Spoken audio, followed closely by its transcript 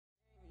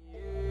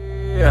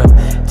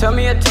Tell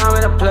me a time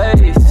and a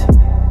place.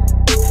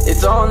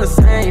 It's all the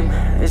same,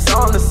 it's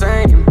all the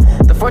same.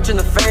 The fortune,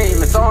 the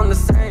fame, it's all the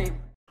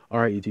same.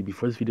 Alright YouTube,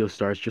 before this video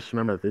starts, just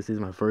remember that this is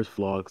my first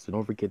vlog, so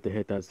don't forget to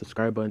hit that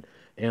subscribe button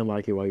and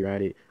like it while you're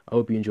at it. I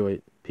hope you enjoy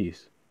it.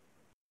 Peace.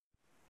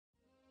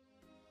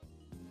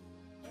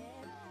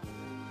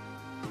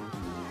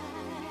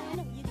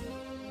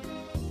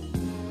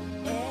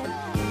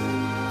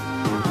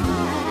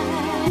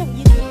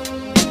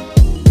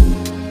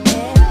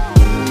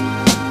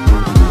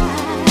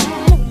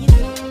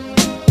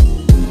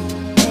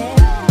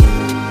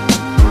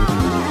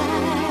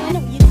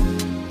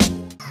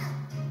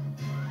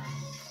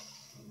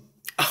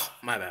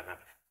 My bad.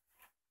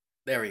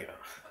 There we go.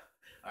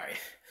 All right.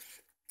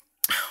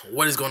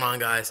 What is going on,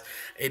 guys?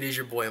 It is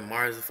your boy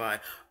Marzify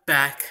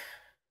back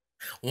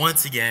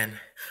once again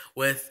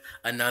with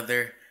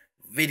another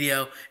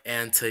video,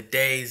 and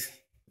today's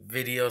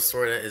video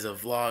sorta is a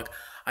vlog.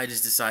 I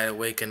just decided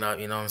waking up,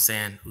 you know what I'm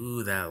saying?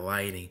 Ooh, that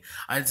lighting.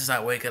 I just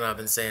decided waking up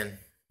and saying,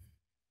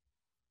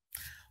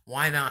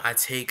 why not I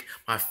take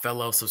my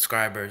fellow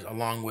subscribers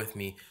along with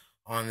me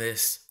on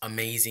this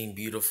amazing,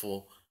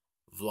 beautiful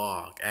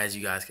vlog. As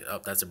you guys can, oh,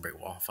 that's a brick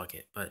wall, fuck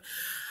it. But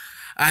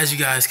as you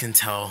guys can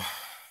tell,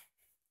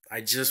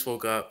 I just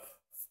woke up,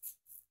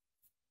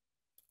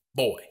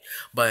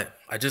 but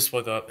I just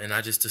woke up and I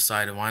just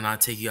decided, why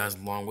not take you guys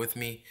along with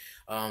me?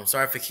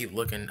 Sorry if I keep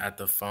looking at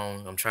the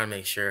phone. I'm trying to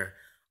make sure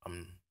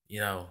I'm, you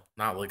know,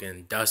 not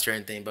looking dust or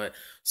anything, but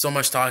so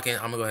much talking.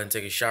 I'm gonna go ahead and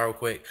take a shower real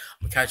quick.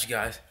 I'm gonna catch you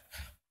guys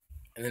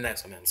in the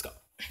next one, man. Let's go.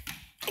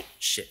 Oh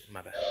shit,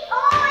 my bad.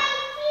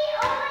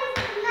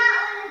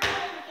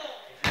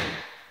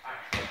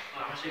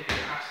 Shake your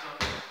ass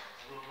up a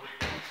little bit.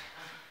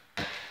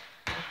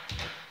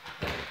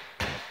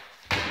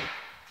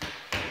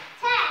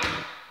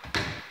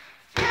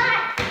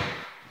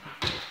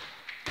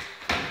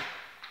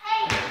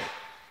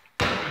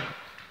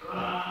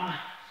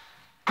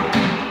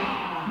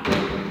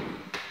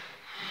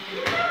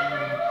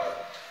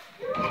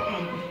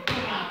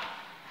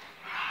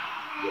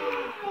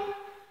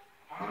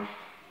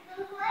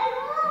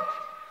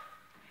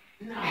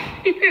 10, 9, 8. No.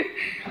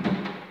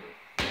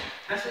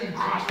 That's how you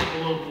cross like a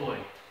little boy.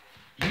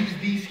 Use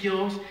these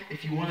skills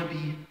if you want to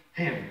be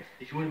him.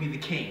 If you want to be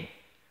the king.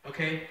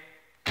 Okay?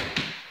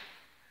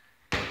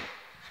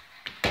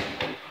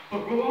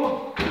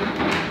 Oh.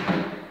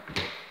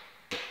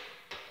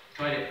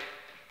 Cut it.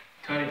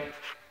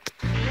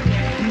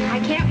 I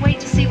can't wait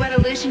to see what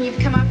illusion you've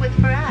come up with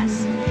for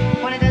us.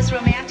 One of those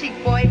romantic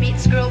boy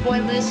meets girl, boy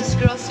loses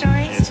girl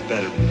stories? It's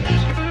better than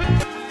this.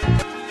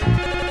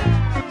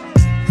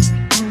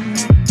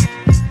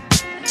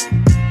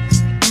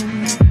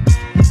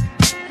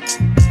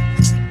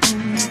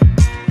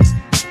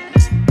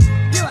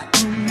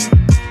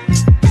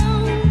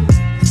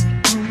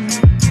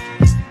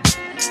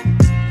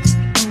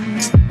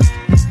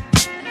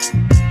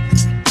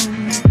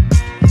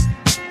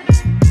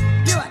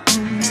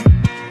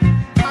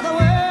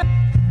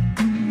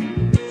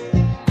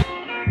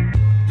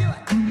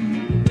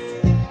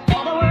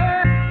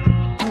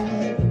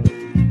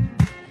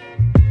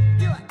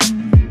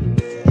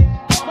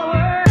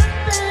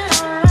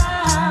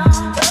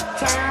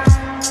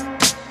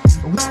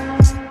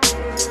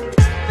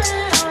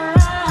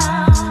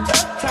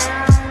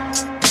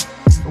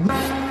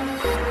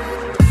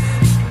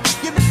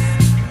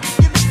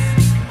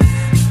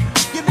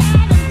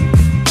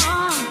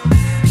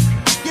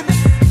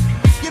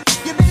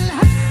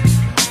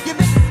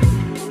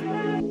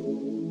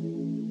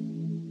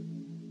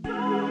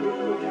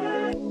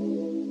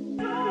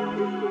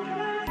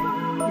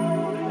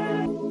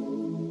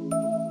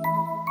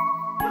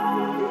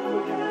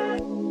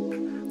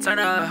 Turn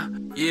up,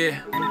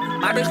 yeah.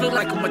 My bitch look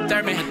like I'm a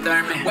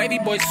Thurman. Wavy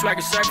boy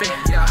swagger surfing,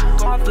 yeah.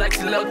 Go on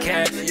flex, little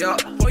cash, yeah.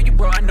 Boy, you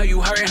bro, I know you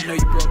hurtin',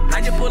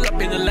 I just pull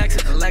up in the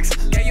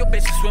Lexus. Yeah, your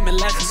bitch is swimming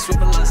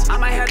lessons. I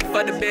might have to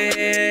fuck the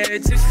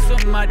bitch, she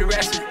swim my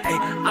direction. Hey,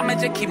 I'ma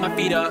just keep my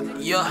feet up,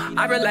 yeah.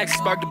 I relax,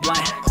 spark the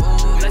blind.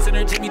 Blessing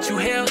her Jimmy Choo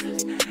Hills,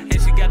 and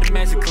she got the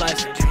magic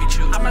clutch.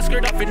 I might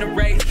skirt off in the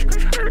race.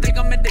 Think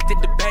I'm addicted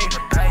to babe.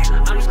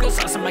 I'm just gon'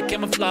 sauce on my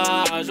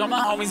camouflage. All my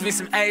homies be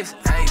some apes.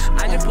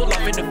 I just pull off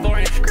in the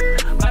foreign.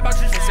 My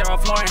box is Sarah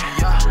Florin.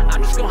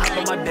 I'm just gon' hop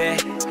on my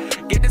bed.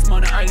 Get this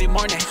money early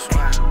morning.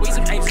 We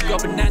some apes and go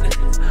bananas.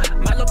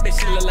 My little bitch,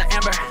 she look like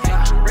Amber.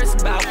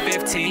 Wrist about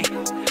 15.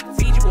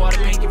 Feed you water,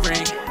 paint your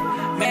ring.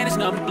 Man, it's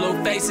numb to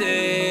blow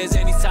faces.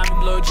 Anytime we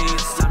blow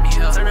G's.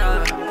 Turn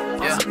up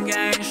on some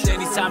gang shit.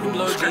 Anytime we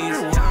blow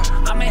G's.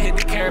 I'ma hit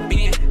the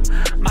Caribbean.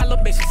 My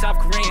little bitch is South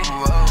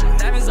Korean.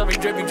 Diamonds on me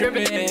dripping,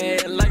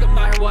 like I'm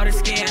out here water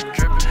skiing.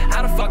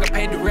 How the fuck I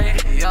paid the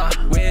rent?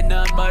 With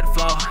nothing but the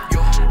flow.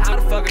 How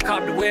the fuck I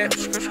copped the whip?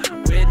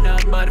 With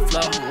nothing but the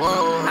flow.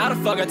 How the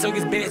fuck I took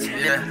his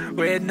bitch?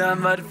 With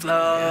nothing but the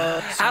flow.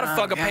 How the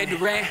fuck I paid the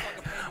rent?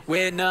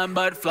 With nothing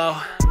but the flow.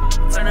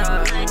 Turn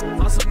up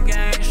on some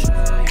gang shit.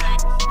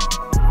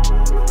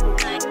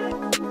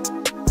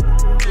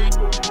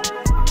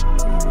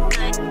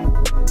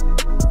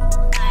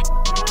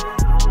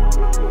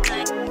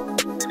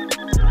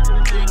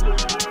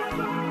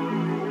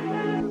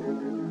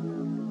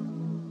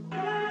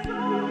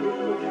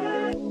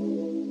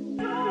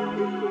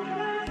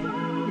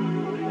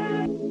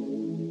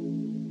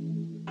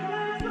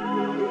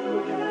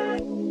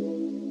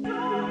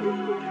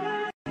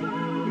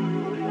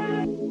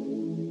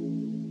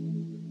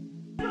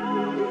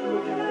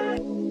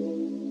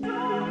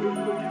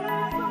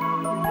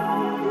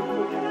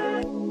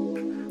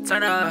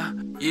 Turn up,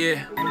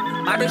 yeah.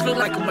 My bitch look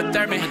like I'm a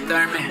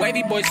Thurman.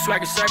 Wavy boy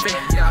swagger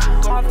surfing.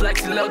 Yeah. Go on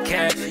flex a little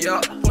cash. Yeah.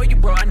 Boy, you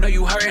bro, I know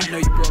you hurting.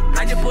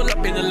 I just pull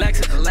up in the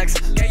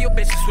Lexus. Yeah, your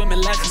bitch is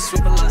swimming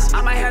lessons.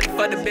 I might have to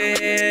fuck the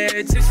bitch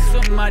if she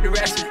swim my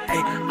direction. Hey,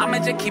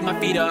 I'ma just keep my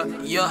feet up.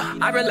 Yeah.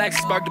 I relax,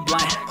 spark the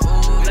blind.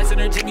 Blessing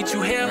her Jimmy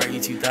Choo Hill. Alright,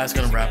 YouTube, that's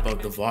gonna wrap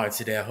up the vlog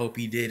today. I hope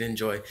you did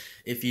enjoy.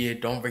 If you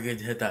did, don't forget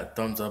to hit that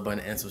thumbs up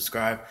button and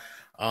subscribe.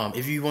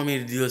 If you want me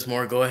to do this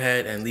more, go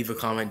ahead and leave a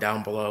comment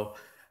down below.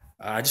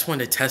 I just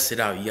wanted to test it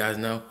out, you guys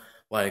know,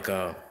 like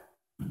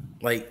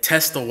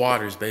test the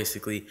waters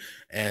basically,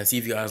 and see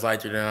if you guys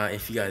liked it or not.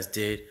 If you guys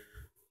did,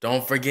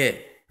 don't forget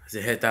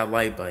to hit that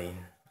like button.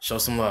 Show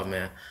some love,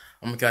 man.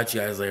 I'm gonna catch you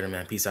guys later,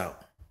 man. Peace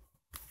out.